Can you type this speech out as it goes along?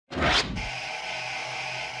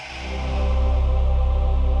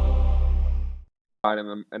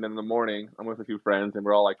and then in the morning, I'm with a few friends, and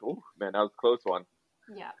we're all like, "Oh man, that was a close one."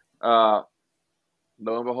 Yeah. Uh,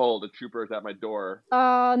 Lo and behold, the trooper is at my door,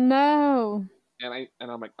 Oh no. and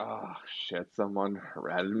I'm like, "Oh shit, someone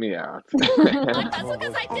ratted me out."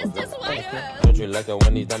 Bazookas like this way. Don't you like it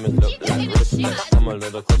when these diamonds look like wristbands? I'm a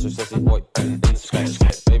little closer, sexy boy, and in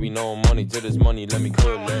the baby, no money to this money. Let me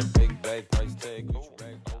call that big bag price tag.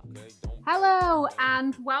 Hello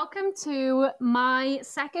and welcome to my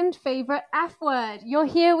second favorite F word. You're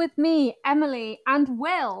here with me, Emily, and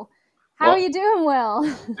Will. How Well, are you doing,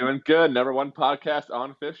 Will? doing good. Number one podcast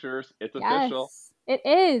on Fishers. It's official. Yes, it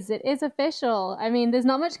is. It is official. I mean, there's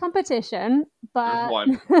not much competition, There's but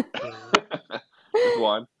one. There's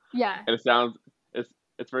one, yeah, and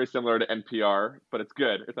it's very similar to NPR, but it's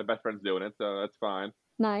good. It's my best friend's doing it, so that's fine.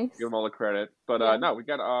 nice. Give them all the credit. But Yeah. no, we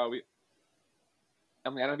got we. I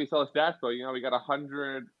mean, I don't know if you saw the stats, but we got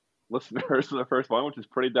 100 listeners for the first one, which is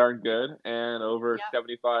pretty darn good, and over Yep.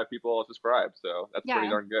 75 people subscribe. So that's pretty Yeah.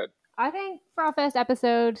 darn good. I think for our first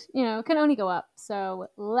episode, can only go up. So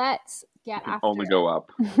let's get Can after only go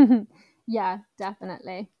up. it. Yeah,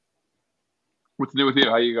 definitely. What's new with you?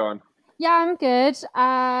 How you going? Yeah, I'm good.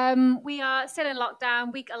 We are still in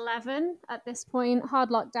lockdown, week 11 at this point. Hard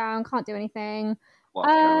lockdown, can't do anything. Lost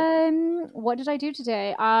count. What did I do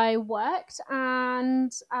today? I worked and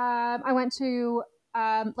I went to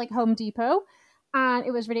like Home Depot, and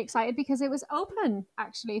it was really excited because it was open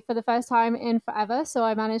actually for the first time in forever. So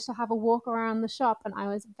I managed to have a walk around the shop, and I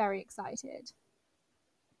was very excited.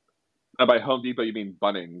 By Home Depot, you mean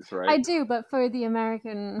Bunnings, right? I do, but for the For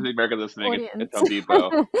American the American listening, it's audience, Home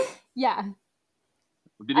Depot. yeah,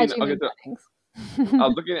 Did I you? do Okay, mean so I Bunnings.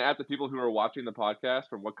 was looking at the people who are watching the podcast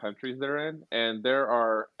from what countries they're in, and there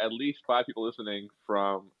are at least 5 people listening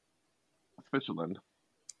from Switzerland.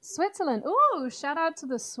 Switzerland. Ooh, shout out to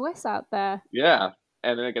the Swiss out there. Yeah,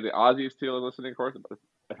 and then I got the Aussies too listening, of course.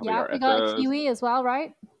 That's how we Yeah, are. we got a SOs. Kiwi as well,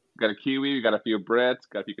 right? We got a Kiwi. We got a few Brits.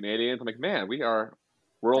 Got a few Canadians. I'm like, man, we are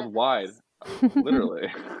worldwide, literally.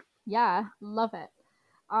 Yeah, love it.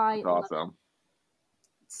 I That's love it. awesome.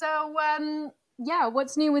 So, yeah,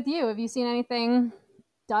 what's new with you? Have you seen anything,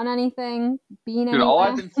 done anything, been Dude, anywhere?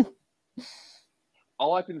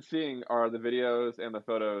 all I've been seeing are the videos and the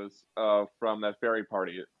photos from that ferry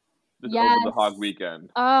party just over the Hog Yes.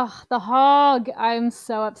 weekend. Oh, the hog. I'm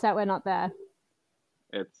so upset we're not there.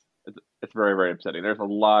 It's very, very upsetting. There's a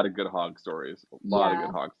lot of good hog stories. A lot of Yeah,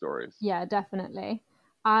 good hog stories. yeah, definitely.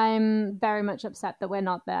 I'm very much upset that we're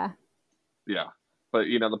not there. Yeah, but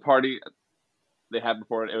the party they had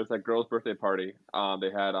before it was that girl's birthday party.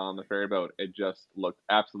 They had on the ferry boat. It just looked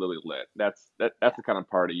absolutely lit. That's the kind of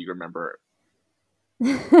party you remember.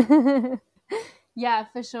 Yeah,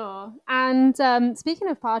 for sure. And speaking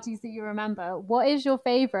of parties that you remember, what is your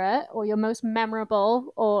favorite or your most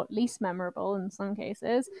memorable or least memorable in some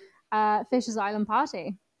cases Fisher's Island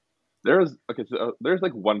party? There's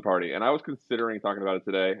like one party, and I was considering talking about it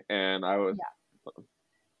today, and Yeah.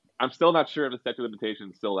 I'm still not sure if the statute of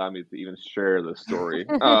limitations still allow me to even share this story.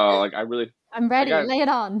 Like I'm I ready. got Lay it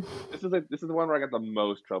on. this is the one where I got the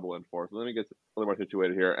most trouble in for. So let me get a little more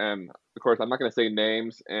situated here. And of course, I'm not going to say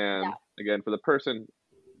names. Yeah. And again, for the person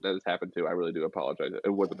that has happened to, I really do apologize. It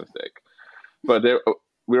was a mistake. But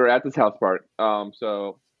we were at this house party.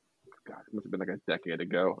 So God, it must have been like a decade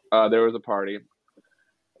ago. There was a party,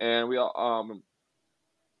 and we all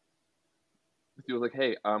he was like,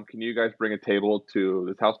 "Hey, can you guys bring a table to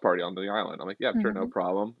this house party on the island?" I'm like, "Yeah, sure, no Mhm.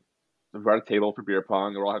 problem." We brought a table for beer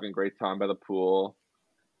pong. We're all having a great time by the pool.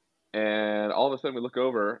 And all of a sudden, we look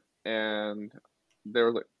over, and there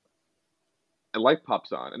was like a light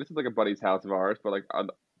pops on, and this is like a buddy's house of ours, but like on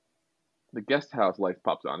the guest house light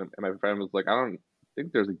pops on, and my friend was like, "I don't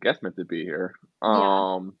think there's a guest meant to be here."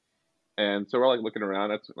 Yeah. And so we're like looking around.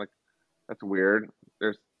 That's weird.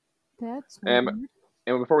 There's That's and weird.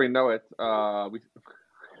 and before we know it,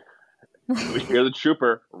 we hear the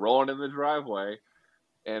trooper rolling in the driveway,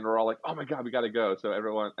 and we're all like, "Oh my god, we gotta go!" So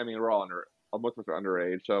everyone, I mean, we're all most of us are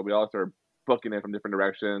underage, so we all start booking it from different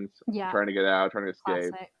directions, Yeah. trying to get out, trying to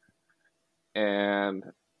escape. Classic. And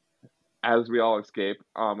as we all escape,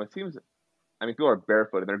 it seems, I mean, people are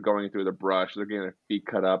barefoot and they're going through the brush. They're getting their feet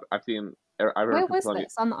cut up. I've heard Where people was tell me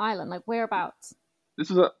this on the island? Like whereabouts? this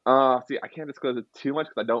was see, I can't disclose it too much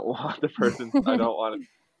because I don't want the person, I don't want it,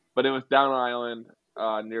 but it was down island,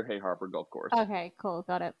 near Hay Harbor Golf Course. Okay, cool.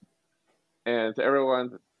 Got it. And so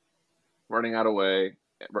everyone's running out away,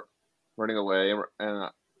 running away,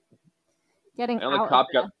 Getting and the out of cop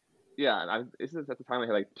got, there. yeah, and this is at the time I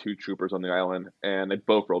had like 2 troopers on the island, and they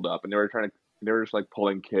both rolled up, and they were just like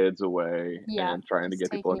pulling kids away Yeah. and trying to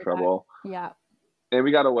Just get people taking in you back. trouble. Yeah. And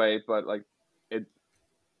we got away, but like it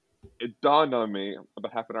it dawned on me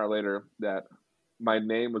about half an hour later that my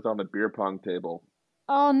name was on the beer pong table.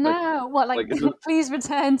 Oh Like, no! What, like, it's just, please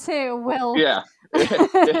return to Will? yeah, it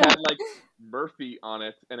had like Murphy on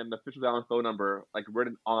it, and then the Fisher Allen phone number like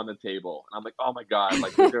written on the table. And I'm like, oh my god,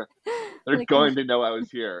 like they're Like, going to know I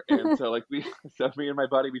was here. And so like so me and my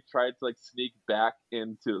buddy, we tried to like sneak back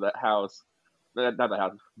into that house, not the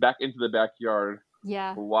house, back into the backyard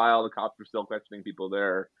yeah. while the cops were still questioning people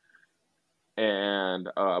there. And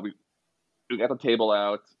we got the table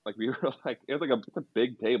out. Like we were like, it's a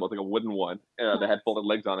big table. It's like a wooden one that had folded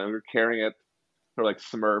legs on it. We were carrying it for like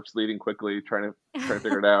Smurfs, leading quickly, trying to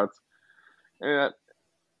figure it out. And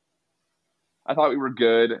I thought we were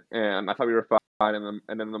good, and I thought we were fine. And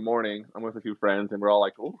then in the morning, I'm with a few friends, and we're all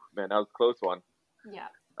like, "Oh man, that was a close one." Yeah.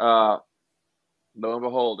 Lo and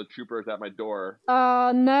behold, the trooper is at my door,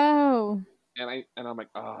 Oh no! and I'm like,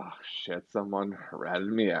 "Oh shit, someone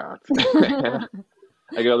ratted me out."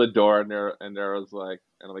 I go to the door, and there was like,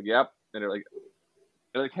 and I'm like, "Yep," and they're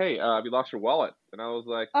like, "Hey, have you lost your wallet?" And I was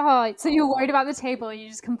like, Oh, so you're worried about the table, and you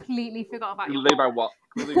just completely forgot about your "Leave my wallet.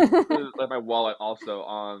 completely left my wallet also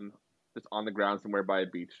on just on the ground somewhere by a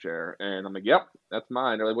beach chair." And I'm like, "Yep, that's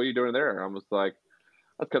mine." They're like, "What are you doing there?" And I was like,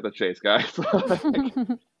 "Let's cut the chase, guys." Like,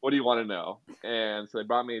 what do you want to know? And so they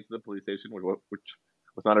brought me to the police station, which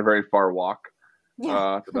was not a very far walk.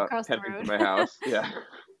 Yeah, It's about across 10 the minutes road. from my house. Yeah.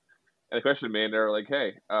 And they questioned me, and they were like,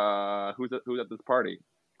 "Hey, who's at this party?"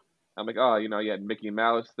 I'm like, "Oh, you had Mickey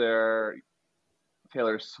Mouse there.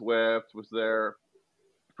 Taylor Swift was there."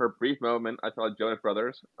 For a brief moment, I saw Jonas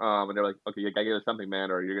Brothers. And they're like, "Okay, you gotta give us something,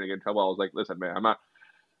 man, or you're gonna get in trouble." I was like, "Listen, man, I'm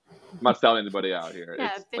not selling anybody out here.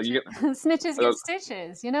 Yeah, It's like you get, snitches get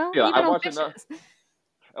stitches, yeah. even on fishes.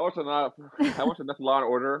 I watched enough. I watched enough Law and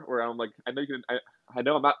Order where I'm like, I know you can. I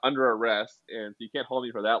know I'm not under arrest, and so you can't hold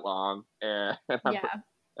me for that long. And Yeah.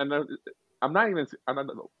 I'm not even. I was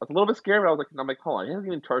a little bit scared, but I'm like, hold on, he hasn't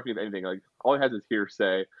even charged me with anything. Like all he has is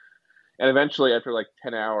hearsay. And eventually, after like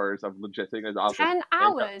 10 hours of legit sitting in his office, 10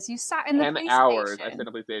 hours you sat in the 10 hours I sat in police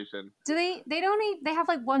the police station. station. They have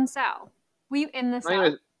like one cell? Were you in the It's not cell?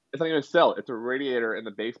 even. It's not even a cell. It's a radiator in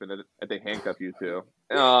the basement that they handcuff you to.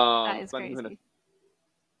 That is It's not even crazy.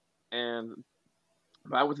 and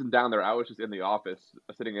but I wasn't down there. I was just in the office,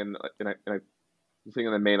 sitting sitting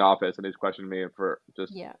in the main office, and they just questioned me for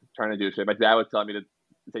just Yeah. trying to do shit. My dad was telling me to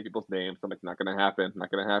take people's names. I'm like, not gonna happen,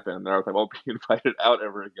 not gonna happen. And I was like, I won't be invited out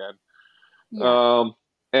ever again. Yeah.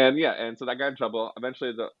 And so that got in trouble.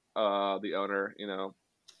 Eventually, the owner,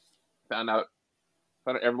 found out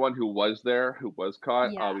everyone who was there who was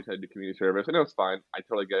caught. Yeah. We tried to do community service, and it was fine. I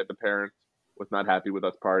totally get it. The parent was not happy with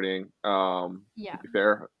us partying. Yeah. To be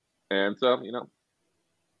fair, and so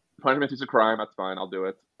punishment is a crime. That's fine. I'll do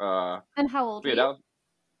it. And how old were Yeah, you?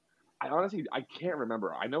 I honestly I can't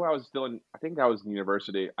remember. I know I was still in. I think I was in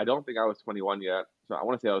university. I don't think I was 21 yet. So I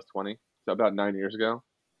want to say I was 20. So about 9 years ago.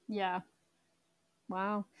 Yeah.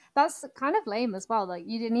 Wow. That's kind of lame as well. Like,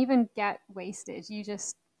 you didn't even get wasted. You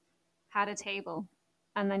just had a table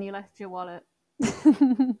and then you left your wallet.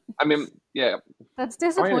 I mean, yeah. That's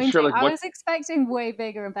I'm not even sure disappointing. like I what. was expecting way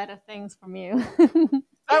bigger and better things from you.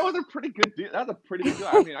 That was a pretty good deal. That was a pretty good deal.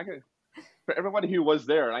 I mean, I could. For everybody who was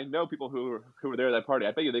there, and I know people who were there at that party.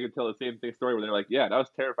 I bet you they could tell the same thing story where they're like, "Yeah, that was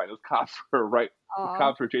terrifying. Those cops were right. The Aw.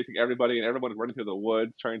 cops were chasing everybody, and everyone was running through the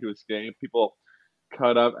woods trying to escape. People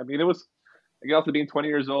cut up. I mean, it was. Again, also being 20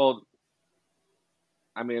 years old.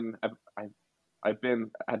 I mean, I've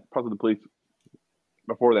been at parts of the police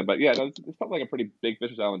before then, but yeah, it felt like a pretty big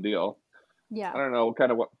Fisher's Island deal. Yeah. I don't know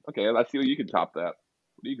what. Okay, let's see what you can top that.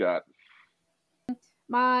 What do you got?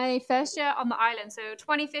 My first year on the island, so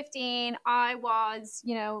 2015, I was,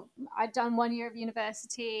 I'd done 1 year of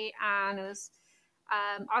university, and I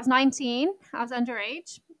was 19. I was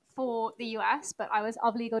underage for the US, but I was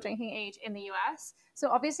of legal drinking age in the US. So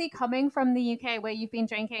obviously, coming from the UK, where you've been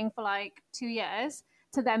drinking for like 2 years,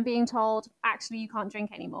 to them being told, actually, you can't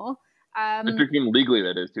drink anymore. Like drinking legally,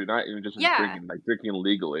 that is too. Not even just Yeah. drinking, like drinking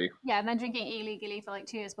legally. Yeah, and then drinking illegally for like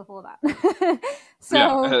 2 years before that.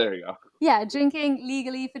 Yeah, there you go. Yeah, drinking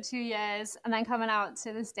legally for 2 years and then coming out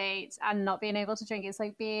to the States and not being able to drink. It's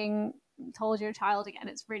like being told you're a child again.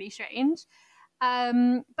 It's really strange.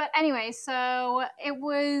 But anyway, so it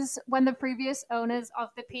was when the previous owners of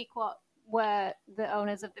the Pequot were the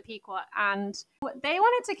owners of the Pequot, and they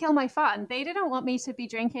wanted to kill my fun. They didn't want me to be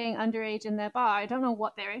drinking underage in their bar. I don't know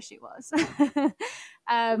what their issue was.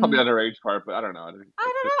 Probably underage part, but I don't know. I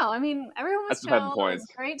don't know. I mean, everyone was That's beside the chill. It point. was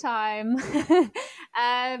a great time.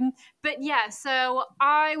 But yeah, so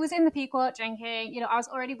I was in the Pequot drinking. I was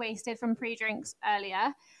already wasted from pre-drinks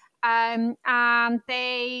earlier. And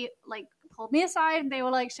they like pulled me aside and they were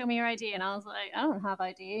like, show me your ID. And I was like, I don't have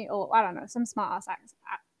ID, or I don't know, some smart ass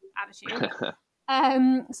attitude.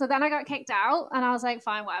 So then I got kicked out and I was like,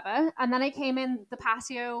 fine, whatever. And then I came in the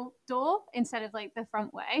patio door instead of like the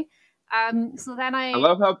front way. So then I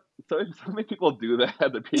love how so many people do that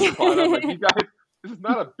at the pizza pond. I'm like, you guys, this is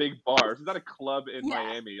not a big bar. This is not a club in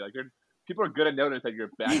Miami. Like, people are gonna notice that you're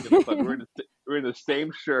back in the club. We're in the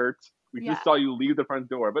same shirts. We just saw you leave the front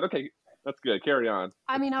door. But okay, that's good. Carry on.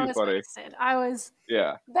 I mean, I was wasted. I was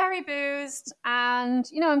very boozed, and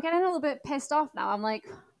I'm getting a little bit pissed off now. I'm like,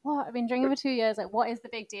 what? I've been drinking for 2 years. Like, what is the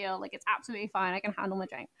big deal? Like, it's absolutely fine. I can handle my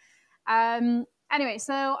drink. Anyway,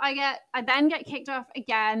 so I then get kicked out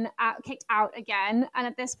again, and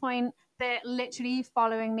at this point, they're literally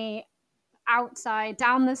following me outside,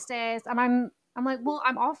 down the stairs, and I'm like, well,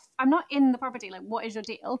 I'm off. I'm not in the property. Like, what is your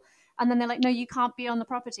deal? And then they're like, no, you can't be on the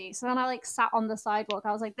property. So then I like sat on the sidewalk.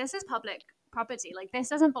 I was like, this is public property. Like, this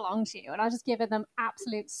doesn't belong to you. And I was just giving them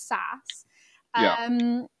absolute sass.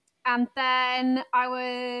 And then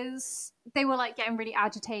they were like getting really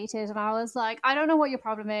agitated. And I was like, I don't know what your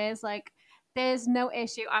problem is. Like, there's no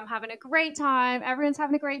issue. I'm having a great time. Everyone's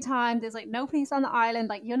having a great time. There's like no police on the island.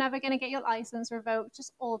 Like, you're never going to get your license revoked.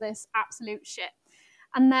 Just all this absolute shit.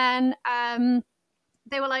 And then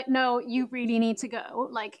they were like, no, you really need to go.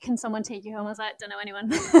 Like, can someone take you home? I was like, don't know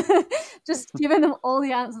anyone. Just giving them all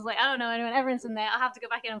the answers. Like, I don't know anyone. Everyone's in there. I'll have to go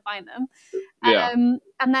back in and find them.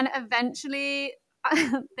 And then eventually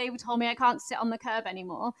they told me I can't sit on the curb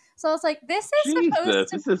anymore. So I was like, this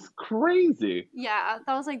is crazy. Yeah.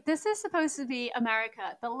 I was like, this is supposed to be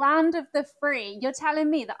America, the land of the free. You're telling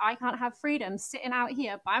me that I can't have freedom sitting out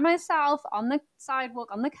here by myself on the sidewalk,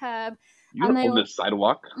 on the curb. You're on the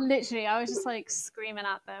sidewalk? Literally, I was just like screaming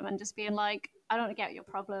at them and just being like, I don't get your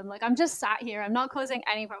problem. Like, I'm just sat here. I'm not causing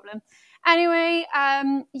any problem. Anyway,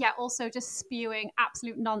 also just spewing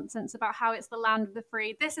absolute nonsense about how it's the land of the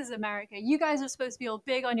free. This is America. You guys are supposed to be all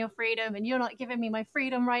big on your freedom and you're not giving me my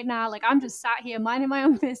freedom right now. Like, I'm just sat here minding my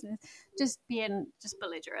own business, just being just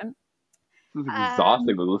belligerent. This is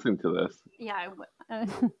exhausting listening to this. Yeah,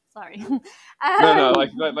 sorry. No,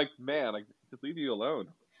 like, man, like, just leave you alone.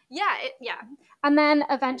 Yeah. And then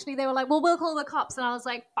eventually they were like, well, we'll call the cops. And I was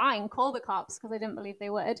like, fine, call the cops, because I didn't believe they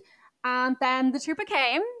would. And then the trooper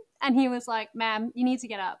came and he was like, ma'am, you need to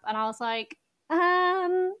get up. And I was like,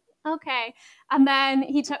 okay. And then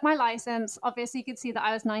he took my license. Obviously, you could see that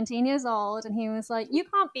I was 19 years old. And he was like, you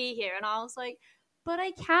can't be here. And I was like, but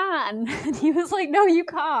I can. And he was like, no, you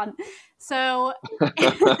can't. So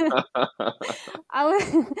I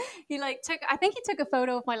think he took a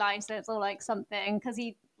photo of my license or like something, because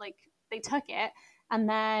they took it and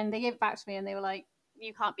then they gave it back to me and they were like,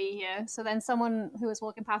 you can't be here. So then someone who was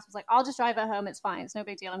walking past was like, I'll just drive her home. It's fine. It's no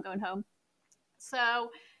big deal. I'm going home.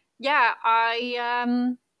 So yeah,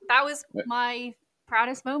 that was my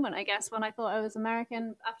proudest moment, I guess, when I thought I was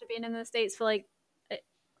American after being in the States for like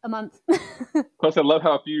a month. Plus, I love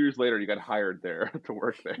how a few years later you got hired there to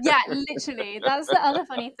work there. Yeah, literally. That's the other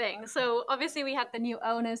funny thing. So obviously we had the new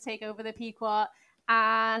owners take over the Pequot,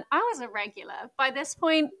 and I was a regular. By this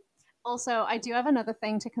point, also, I do have another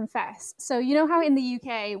thing to confess. So you know how in the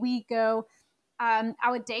UK we go,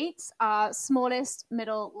 our dates are smallest,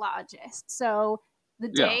 middle, largest. So the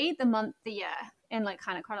day, the month, the year, in like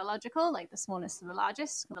kind of chronological, like the smallest to the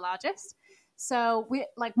largest. So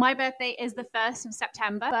my birthday is the 1st of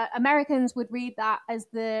September, but Americans would read that as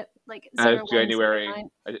the January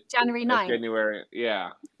 9th. January, yeah.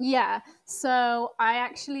 Yeah. So I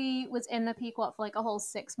actually was in the Pequot for like a whole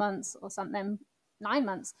 6 months or something, 9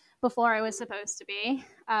 months before I was supposed to be.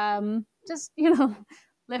 Just,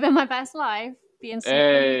 living my best life, being super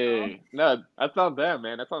Hey, no, that's on them,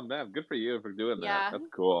 man. That's on them. Good for you for doing that. That's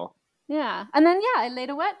cool. Yeah. And then, I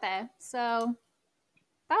later worked there. So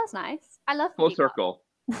that was nice. I love full circle.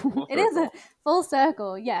 It is a full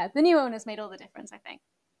circle. Yeah. The new owners made all the difference, I think.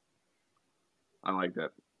 I like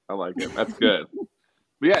that. That's good.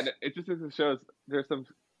 But yeah, it just shows there's some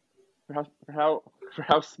for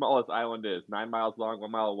how small this island is. 9 miles long,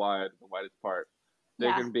 1 mile wide, the widest part.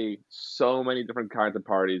 There can be so many different kinds of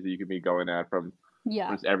parties that you can be going at from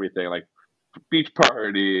just everything, like beach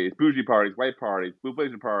parties, bougie parties, white parties, blue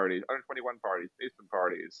blazer parties, under 21 parties, basement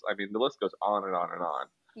parties. I mean, the list goes on and on and on.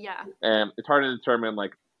 Yeah. And it's hard to determine,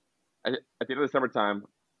 like, at the end of the summertime,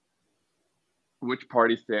 which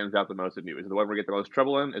party stands out the most in you. Is it the one where you get the most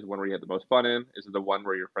trouble in? Is it the one where you have the most fun in? Is it the one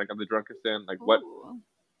where you're frankly the drunkest in? Like, what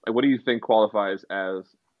do you think qualifies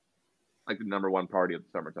as like the number one party of the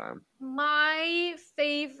summertime? My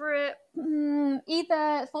favorite,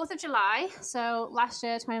 either 4th of July. So last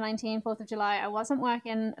year, 2019, 4th of July, I wasn't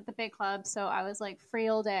working at the big club, so I was like free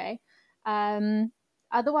all day.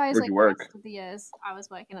 Otherwise, Where'd like you the work? rest of the years, I was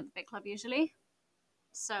working at the big club usually.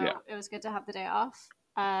 So Yeah. it was good to have the day off.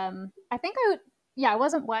 I think I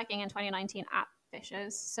wasn't working in 2019 at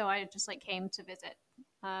Fisher's, so I just like came to visit.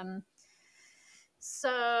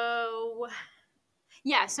 So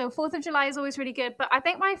yeah, so 4th of July is always really good, but I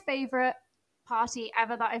think my favorite party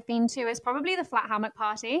ever that I've been to is probably the Flat Hammock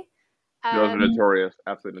party. Those are notorious,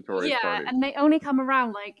 absolutely notorious Yeah, parties. and they only come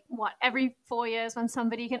around like every 4 years when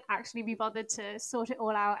somebody can actually be bothered to sort it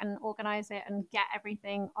all out and organize it and get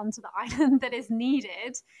everything onto the island that is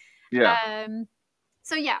needed. Yeah.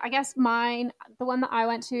 So yeah, I guess the one that I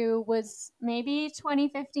went to was maybe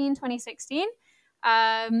 2015, 2016.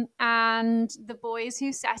 And the boys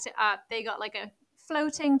who set it up, they got like a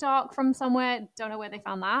floating dock from somewhere. Don't know where they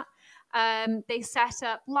found that. They set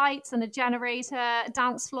up lights and a generator,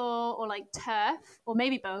 dance floor, or like turf, or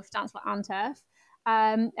maybe both, dance floor and turf.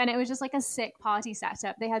 And it was just like a sick party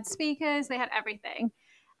setup. They had speakers, they had everything.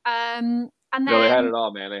 And No, they had then it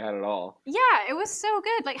all, man. They had it all. yeah, it was so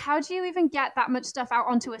good. Like, how do you even get that much stuff out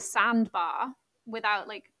onto a sandbar without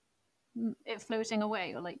like it floating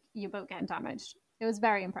away or like your boat getting damaged? It was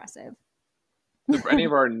very impressive. So for any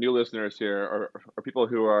of our new listeners here, or people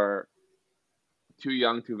who are too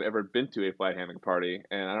young to have ever been to a flat hammock party,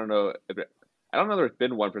 and I don't know if there's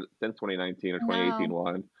been one since 2019 or 2018 No.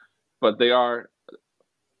 one, but they are.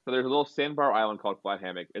 So there's a little sandbar island called Flat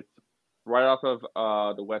Hammock. It's right off of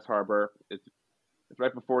the West Harbor. It's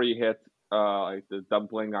right before you hit like the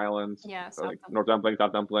Dumpling Islands, Yeah, so like South North Dumpling,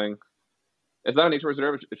 South Dumpling. It's not a nature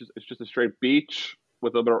reserve. It's just a straight beach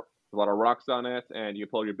with a lot of rocks on it, and you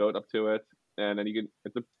pull your boat up to it, and then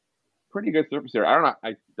it's a pretty good surface area.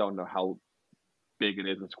 I don't know how big it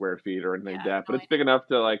is in square feet or anything like that, but it's big enough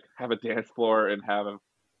to like have a dance floor and have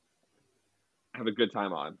a good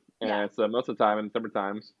time on. Yeah. And so most of the time in summer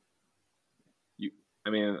times,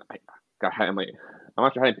 God, I'm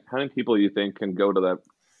not sure how many people you think can go to that.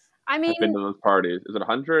 I Have been mean, to those parties. Is it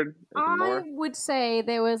 100? Is it I more? would say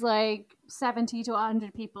there was like 70 to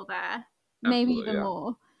 100 people there, maybe Absolutely, even yeah.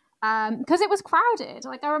 more. Because it was crowded.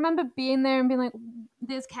 Like, I remember being there and being like,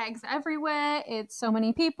 there's kegs everywhere. It's so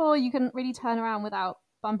many people. You couldn't really turn around without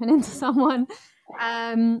bumping into someone.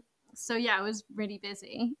 So yeah, it was really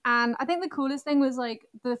busy. And I think the coolest thing was like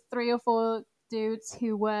the 3 or 4 dudes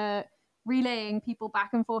who were relaying people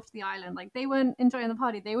back and forth to the island. Like, they weren't enjoying the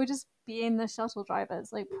party. They were just being the shuttle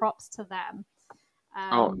drivers. Like, props to them.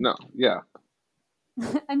 Oh no, yeah.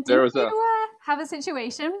 And There did was you have a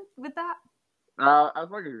situation with that? I was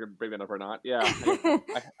wondering if you could bring that up or not. Yeah,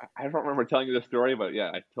 I don't remember telling you this story, but yeah,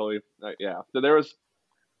 I totally. Yeah. So there was.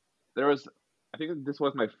 I think this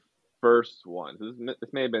was my first one. So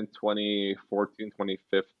this may have been 2014,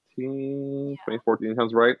 2015. Yeah. 2014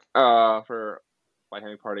 sounds right. For my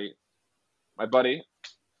hanging party, my buddy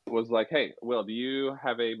was like, "Hey, Will, do you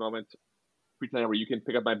have a moment free time where you can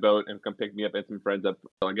pick up my boat and come pick me up and some friends up?"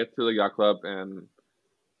 So I get to the yacht club, and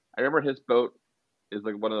I remember his boat is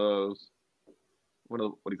like one of those. What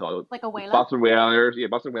do you call it? Like a whaler? Boston Whalers. Yeah,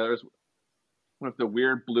 Boston Whalers with the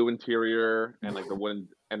weird blue interior and like the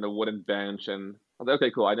wooden bench. And I was like, okay,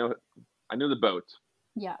 cool. I knew the boat.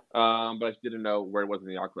 Yeah. But I didn't know where it was in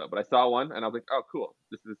the yacht club. But I saw one, and I was like, oh, cool.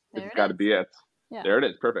 This has got to is. be it. Yeah. There it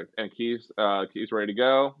is. Perfect. And keys ready to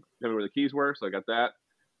go. Tell me where the keys were, so I got that.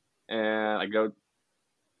 And I go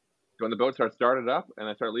in the boat, start it up, and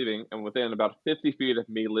I start leaving. And within about 50 feet of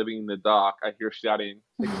me leaving the dock, I hear shouting,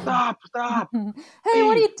 like, stop! Hey,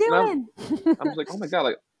 what are you doing? I was like, oh my God,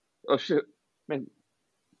 like, oh shit, man,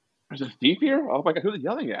 there's a thief here? Oh my God, who's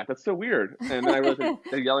yelling at? That's so weird. And then I realized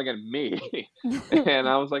they're yelling at me. And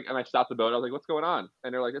I was like, and I stopped the boat. I was like, what's going on?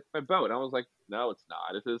 And they're like, it's my boat. And I was like, no, it's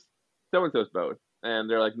not. This is so-and-so's boat. And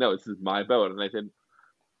they're like, no, this is my boat. And I said,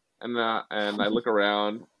 and I look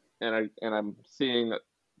around, and I'm seeing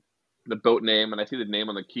the boat name, and I see the name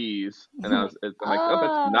on the keys, and I'm like, oh,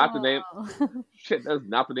 that's not the name. Shit, that's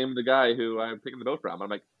not the name of the guy who I'm picking the boat from. I'm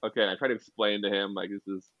like, okay. And I try to explain to him like this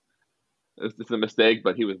is a mistake,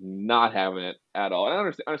 but he was not having it at all.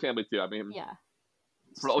 And understandably too. I mean, yeah.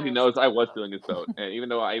 For all he knows, I was stealing his boat, and even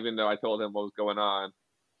though I told him what was going on,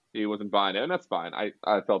 he wasn't buying it, and that's fine.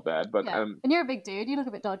 I felt bad, but yeah. And you're a big dude. You look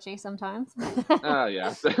a bit dodgy sometimes. yeah,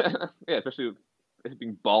 yeah, especially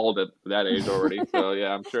being bald at that age already. So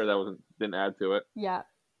yeah, I'm sure that didn't add to it. Yeah.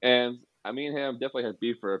 And me and him definitely had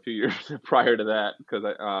beef for a few years prior to that because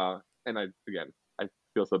I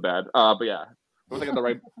feel so bad. But yeah, once I got the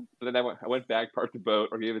right, so then I went back, parked the boat,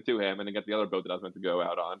 or gave it to him, and then got the other boat that I was meant to go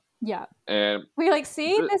out on. Yeah. And we're like,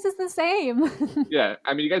 see, this is the same. Yeah,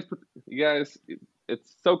 I mean, you guys,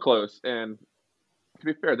 it's so close, and to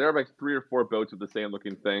be fair, there are like 3 or 4 boats with the same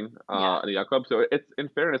looking thing Yeah. in the yacht club. So it's in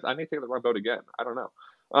fairness, I may take the wrong boat again. I don't know,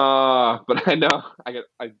 but I know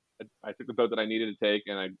I took the boat that I needed to take,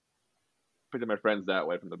 and I picked up my friends that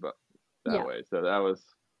way from the boat that Yeah. way. So that was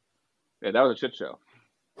a shit show.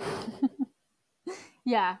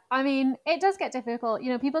 Yeah, I mean, it does get difficult.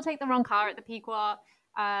 People take the wrong car at the Pequot.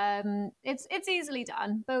 It's easily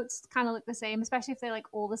done. Boats kind of look the same, especially if they're like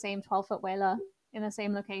all the same 12-foot whaler in the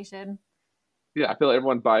same location. Yeah, I feel like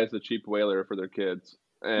everyone buys the cheap whaler for their kids,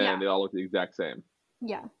 Yeah. and they all look the exact same.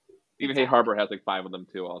 Yeah. Even Exactly. Hay Harbor has like 5 of them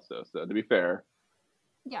too, also. So to be fair,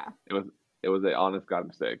 Yeah. it was a honest god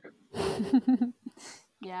mistake.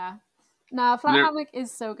 Yeah. No, Flat Hammock is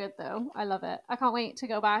so good though. I love it. I can't wait to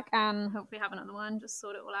go back and hopefully have another one. Just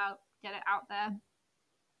sort it all out, get it out there.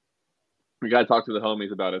 We gotta talk to the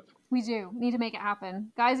homies about it. We do need to make it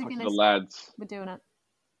happen, guys. If Talk you to listen, the lads. we're doing it.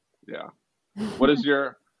 Yeah. What is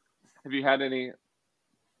your? Have you had any?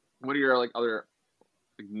 What are your like other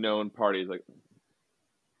like, known parties like?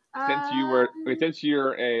 Since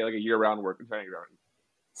you're a year-round worker,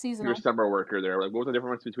 seasonal, you're a summer worker there. Like, what was the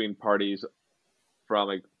difference between parties from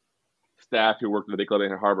like staff who worked in the big club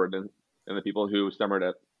in Harbor and the people who summered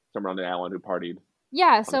on the island who partied?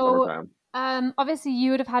 Yeah, so obviously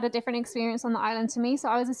you would have had a different experience on the island to me. So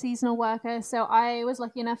I was a seasonal worker, so I was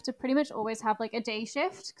lucky enough to pretty much always have like a day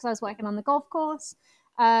shift because I was working on the golf course.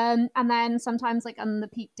 And then sometimes like on the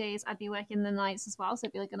peak days, I'd be working the nights as well. So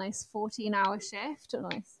it'd be like a nice 14-hour shift, or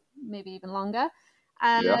nice, maybe even longer.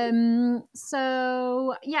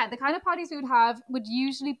 So yeah, the kind of parties we would have would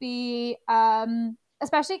usually be,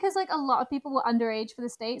 especially because like a lot of people were underage for the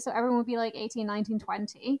state. So everyone would be like 18, 19,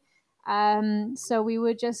 20. So we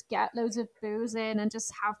would just get loads of booze in and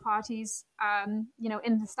just have parties, in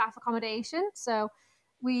the staff accommodation. So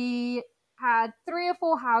we had 3 or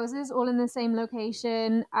 4 houses all in the same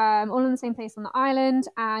location, all in the same place on the island,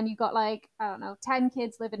 and you got like, I don't know, 10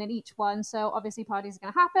 kids living in each one. So obviously parties are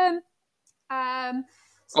going to happen.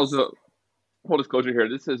 Also, full disclosure here,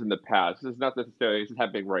 this is in the past. This is not necessarily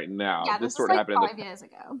happening right now. Yeah, this sort of happened 5 years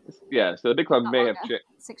ago. Yeah, so the big club may have changed.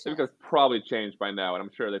 6 years. It's probably changed by now, and I'm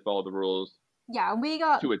sure they followed the rules. Yeah, we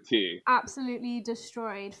got to a T. Absolutely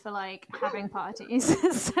destroyed for like having parties.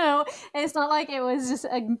 So it's not like it was just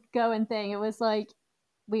a going thing. It was like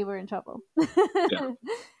we were in trouble. Yeah.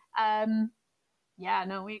 Yeah,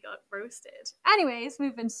 no, we got roasted. Anyways,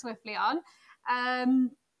 moving swiftly on.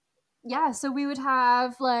 Yeah, so we would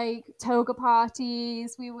have like toga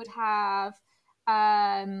parties. We would have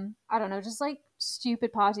I don't know, just like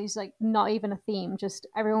stupid parties, like not even a theme. Just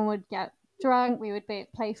everyone would get drunk. We would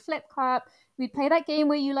play Flip Clap. We'd play that game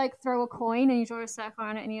where you like throw a coin and you draw a circle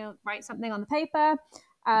on it and you write something on the paper.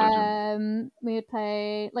 We would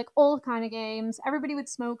play like all kind of games. Everybody would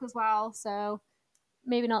smoke as well, so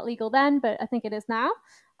maybe not legal then, but I think it is now.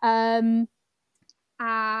 And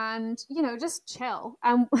just chill.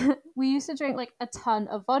 And we used to drink like a ton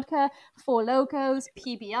of vodka, Four Locos,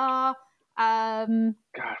 PBR. God,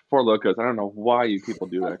 Four Locos. I don't know why you people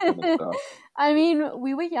do that kind of stuff. I mean,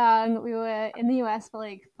 we were young. We were in the US for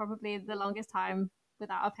like probably the longest time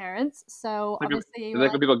without our parents. So like obviously,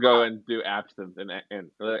 when people go and do absinthe, and they're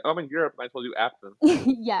like, "Oh, I'm in Europe, might as well do absinthe."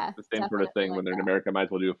 Yeah, the same sort of thing. Like when they're in America, might as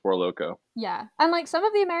well do a Four Loko. Yeah, and like some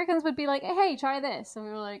of the Americans would be like, "Hey, try this," and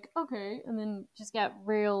we were like, "Okay," and then just get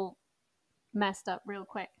real messed up real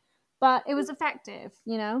quick. But it was effective,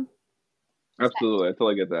 Absolutely, I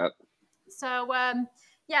totally get that. So,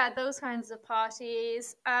 yeah, those kinds of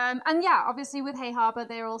parties. And yeah, obviously with Hay Harbor,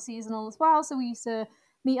 they're all seasonal as well. So we used to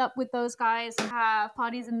meet up with those guys and have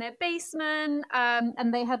parties in their basement.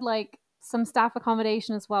 And they had like some staff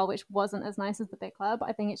accommodation as well, which wasn't as nice as the big club.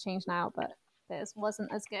 I think it's changed now, but this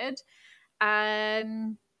wasn't as good. Yeah,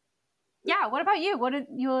 what about you? What are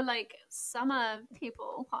your like summer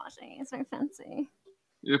people parties so fancy?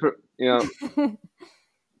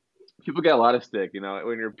 People get a lot of stick,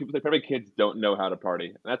 when people say probably kids don't know how to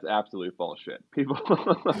party. That's absolute bullshit. People,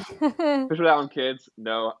 especially out when kids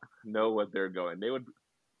know what they're going. They would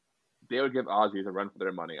give Aussies a run for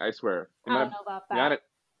their money. I swear. I don't know about that.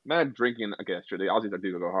 The amount of drinking, okay, sure, the Aussies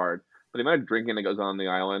do go hard, but the amount of drinking that goes on the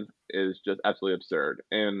island is just absolutely absurd.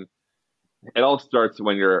 And it all starts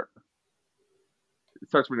when you're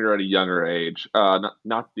at a younger age,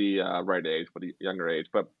 not the right age, but the younger age.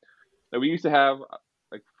 But we used to have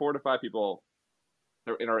like 4 to 5 people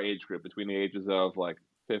in our age group between the ages of like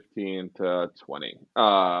 15 to 20.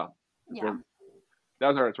 Yeah. That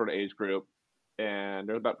was our sort of age group, and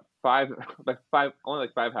there was about only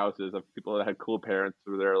 5 houses of people that had cool parents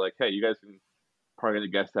who were there like, hey, you guys can party in the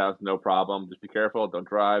guest house, no problem. Just be careful, don't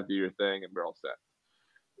drive, do your thing, and we're all set.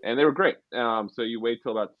 and they were great. So you wait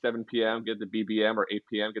till about 7 p.m., get the BBM, or 8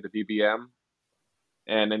 p.m., get the DBM,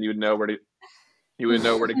 and then you would know where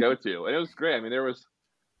to go to, and it was great. I mean, it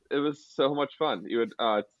was so much fun. You would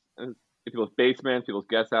in people's basements, people's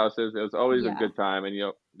guest houses. It was always a Yeah. good time, and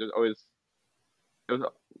there's always it was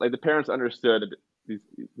like the parents understood that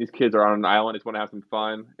these kids are on an island. Just want to have some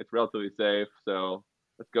fun. It's relatively safe, so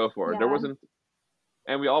let's go for it. There Yeah. wasn't,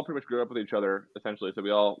 and we all pretty much grew up with each other essentially. So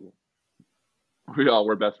we all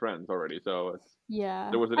were best friends already. So Yeah.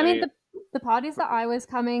 there wasn't I mean, any. the parties that I was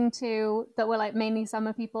coming to that were like mainly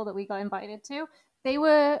summer people that we got invited to, they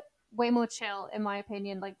were way more chill in my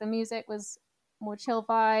opinion. Like the music was more chill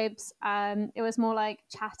vibes. It was more like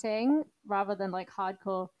chatting rather than like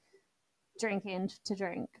hardcore drinking to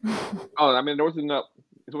drink. Oh, I mean, there wasn't no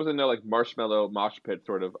like marshmallow mosh pit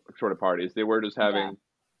sort of parties. They were just Yeah.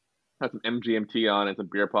 had some MGMT on and some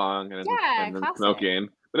beer pong Yeah, and then classic. smoking.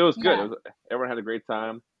 But it was good. Yeah. Everyone had a great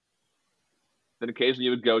time. Then occasionally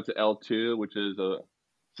you would go to L2, which is a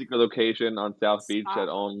secret location on South Beach that Stop.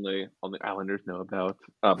 only islanders know about,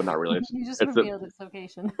 but not really. You just It's revealed its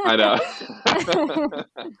location. I know.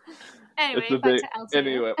 Anyway, It's a back big to L2.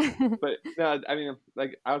 anyway. But no, I mean,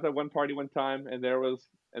 like I was at one party one time, and there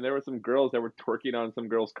were some girls that were twerking on some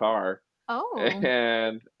girl's car, Oh,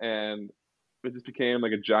 and it just became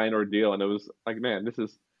like a giant ordeal. And it was like, man,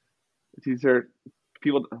 these are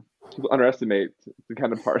people people underestimate the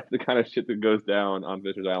kind of shit that goes down on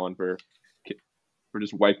Fisher's Island for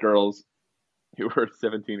just white girls who were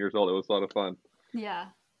 17 years old. It was a lot of fun. yeah.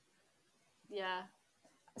 Yeah.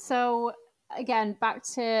 So again, back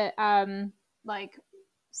to like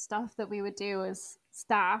stuff that we would do as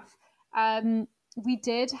staff. We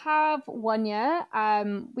did have one year.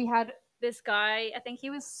 We had this guy. I think he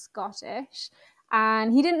was Scottish,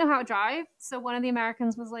 and he didn't know how to drive. So one of the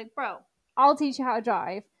Americans was like, "Bro, I'll teach you how to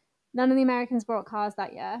drive." None of the Americans brought cars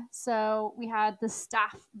that year, so we had the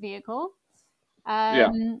staff vehicle. Yeah,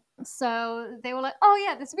 So they were like, "Oh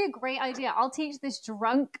yeah, this would be a great idea. I'll teach this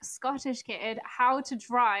drunk Scottish kid how to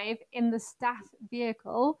drive in the staff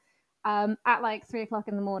vehicle at like 3 o'clock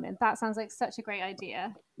in the morning. That sounds like such a great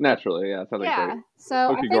idea." naturally, yeah, it sounds like Yeah. great. So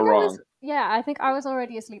What I could think go I was, wrong? yeah, I think I was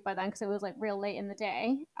already asleep by then because it was like real late in the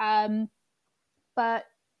day. But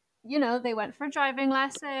they went for a driving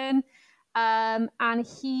lesson, and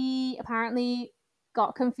he apparently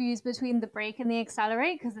got confused between the brake and the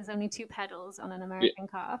accelerate because there's only two pedals on an Yeah, American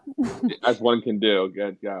car. as one can do.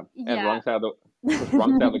 Good, yeah. And Yeah. wrong side of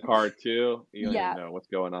the car too. You don't even Yeah. know what's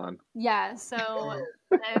going on. Yeah. So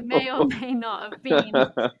there may or may not have been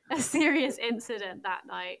a serious incident that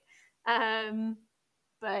night.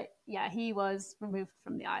 But yeah, he was removed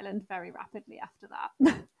from the island very rapidly after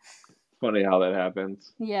that. Funny how that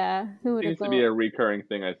happens. Yeah. Who would have Seems to be thought? a recurring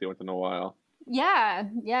thing I see once in a while. Yeah.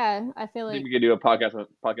 Yeah. I feel I think like, we could do a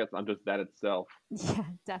podcast on just that itself. yeah,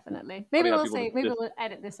 definitely. Funny Maybe how we'll people say, maybe just we'll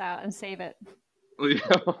edit this out and save it.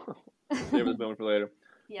 save this moment for later.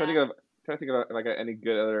 Yeah. Trying to think of like any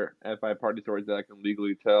good other F5 party stories that I can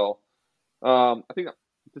legally tell. I think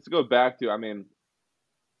just to go back to, I mean,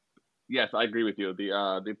 yes, I agree with you.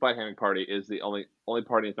 The fly hammock party is the only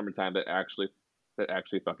party in summertime that actually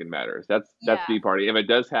fucking matters. That's Yeah. the party. If it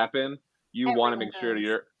does happen, you want to Everyone make sure goes.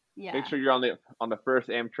 you're Yeah. on the first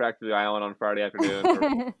Amtrak to the island on Friday afternoon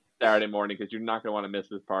or Saturday morning, because you're not gonna want to miss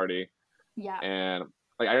this party. Yeah. And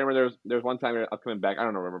like I remember there was one time I was coming back. I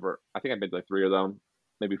don't remember. I think I've been to like 3 of them,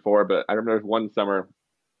 maybe 4. But I remember there was one summer.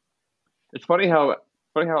 It's funny how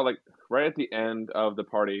like right at the end of the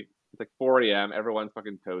party, it's like 4 a.m. Everyone's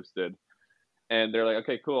fucking toasted, and they're like,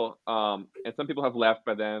 okay, cool. And some people have left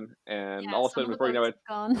by then, and Yeah. all of a Some sudden of the before you know boats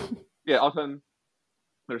it, have gone. yeah, all of a sudden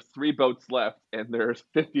there's 3 boats left, and there's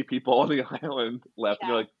 50 people on the island left, and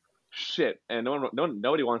Yeah. you're like, shit. And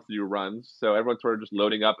nobody wants to do runs, so everyone's sort of just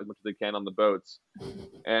loading up as much as they can on the boats.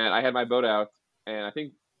 And I had my boat out, and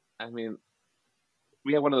I mean,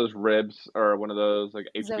 we had one of those ribs or one of those like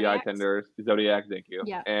HBI Zodiacs? tenders, Zodiac, thank you.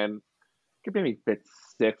 Yeah. And could maybe fit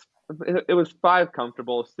 6. It was 5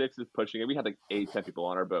 comfortable, 6 is pushing it. We had like 8, 10 people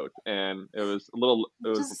on our boat, and it was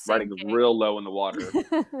Just riding sinking. real low in the water,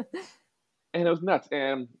 and it was nuts.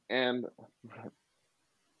 And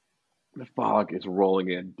the fog is rolling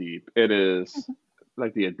in deep. It is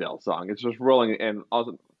like the Adele song. It's just rolling, and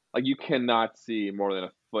also like you cannot see more than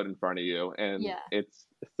a foot in front of you, and Yeah. it's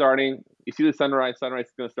starting. You see the sunrise. Sunrise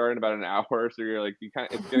is going to start in about an hour, so you're like it's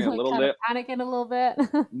getting a Like little kind lit. of panicking a little bit.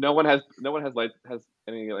 No one has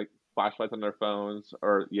any like flashlights on their phones,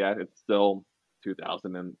 or yeah, it's still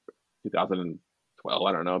 2000 and 2012.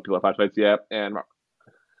 I don't know. People have flashlights yet, and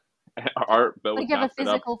our boat was Like you have not a set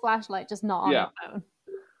up. physical flashlight, just not on Yeah, your phone.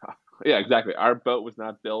 yeah, exactly. Our boat was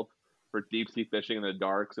not built for deep sea fishing in the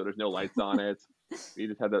dark, so there's no lights on it. We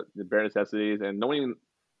just had the bare necessities, and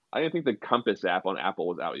I didn't think the Compass app on Apple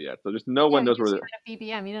was out yet, so just no one knows where you the had a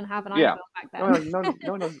BBM. You didn't have an yeah. iPhone back then.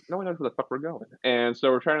 No one knows where the fuck we're going, and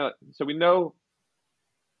so we know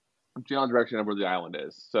general direction of where the island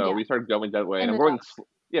is. So we started going that way, and we're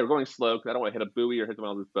going slow because I don't want to hit a buoy or hit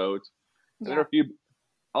someone else's boat. And there are a few,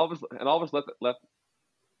 all of us left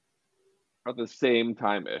at the same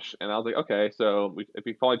time ish, and I was like, okay, so if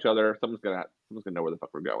we follow each other, someone's gonna know where the fuck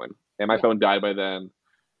we're going. And my phone died by then,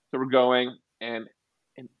 so we're going, and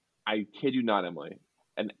I kid you not, Emily,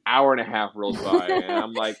 an hour and a half rolls by, and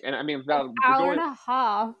I'm like, and I mean, Val, hour and a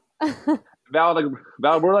half. Val,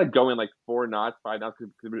 we're like going like 4 knots, 5 knots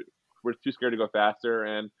because we're too scared to go faster,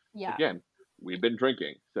 and again, we've been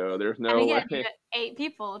drinking, so there's no. And again, you 8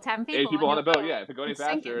 people, 10 people. 8 people on a boat, yeah. If we go any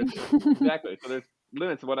faster, exactly. So there's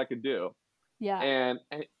limits of what I could do. Yeah. And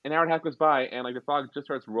an hour and a half goes by, and like the fog just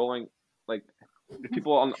starts rolling. Like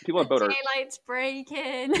people on the boat are daylight's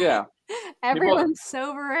breaking. Yeah. Everyone's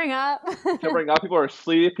sobering up. People are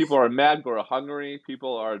asleep. People are mad. People are hungry.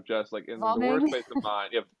 People are just like in the worst place of mind.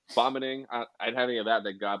 You have vomiting. I didn't have any of that,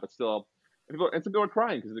 thank God. But still, people are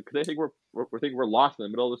crying because they think we're thinking we're lost in the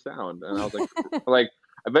middle of the sound. And I was like,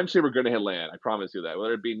 eventually we're going to hit land. I promise you that.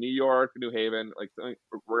 Whether it be New York, New Haven,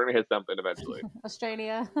 we're going to hit something eventually.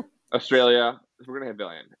 Australia, we're going to hit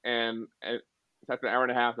land. And after an hour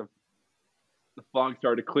and a half, the fog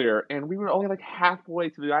started to clear, and we were only like halfway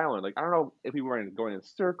to the island. Like, I don't know if we were going in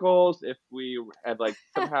circles, if we had like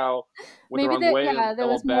somehow went the wrong way. Yeah, there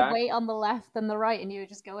was more weight on the left than the right, and you were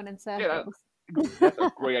just going in circles. Yeah, that's a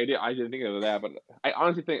great idea. I didn't think of that, but I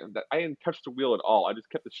honestly think that I didn't touch the wheel at all. I just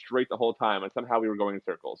kept it straight the whole time, and somehow we were going in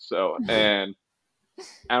circles. So, and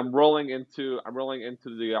I'm rolling into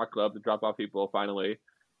the yacht club to drop off people finally.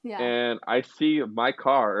 Yeah. And I see my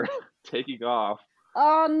car taking off.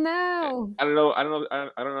 Oh no! I don't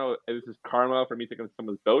know if this is karma for me taking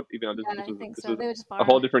someone's boat, even though this was a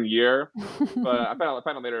whole different year. But I found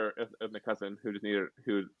out later of my cousin who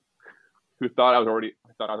thought I was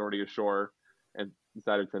already ashore and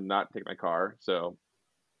decided to not take my car. So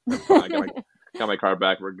that's fine. I got my car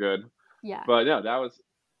back. We're good. Yeah. But no, that was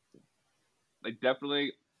like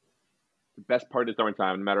definitely the best part of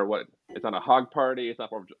summertime. No matter what, it's not a hog party. It's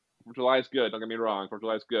not 4th of July is good. Don't get me wrong. 4th of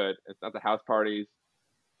July is good. It's not the house parties.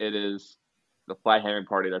 It is the flag hanging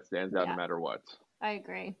party that stands out no matter what. I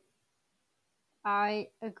agree. All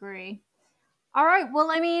right. Well,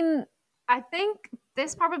 I mean, I think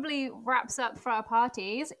this probably wraps up for our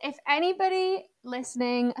parties. If anybody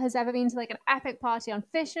listening has ever been to like an epic party on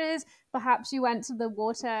Fishers, perhaps you went to the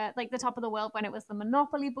water, like the top of the world when it was the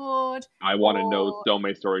Monopoly board. I want to know so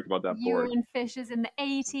many stories about that board. You were in Fishers in the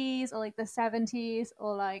 80s or like the 70s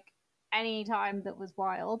or like any time that was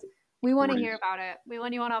wild. We want to hear about it. We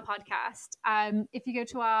want you on our podcast. If you go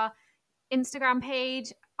to our Instagram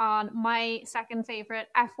page on My Second Favorite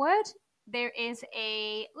F Word, there is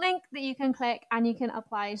a link that you can click and you can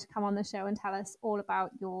apply to come on the show and tell us all about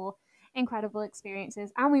your incredible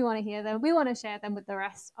experiences. And we want to hear them. We want to share them with the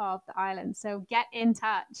rest of the island. So get in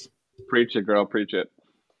touch. Preach it, girl. Preach it.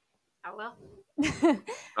 I will.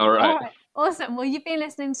 All right. Awesome. Well, you've been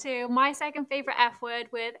listening to My Second Favorite F Word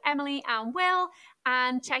with Emily and Will,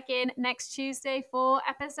 and check in next Tuesday for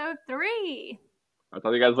episode 3. I'll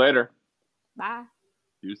talk to you guys later. Bye.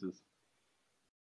 Deuces.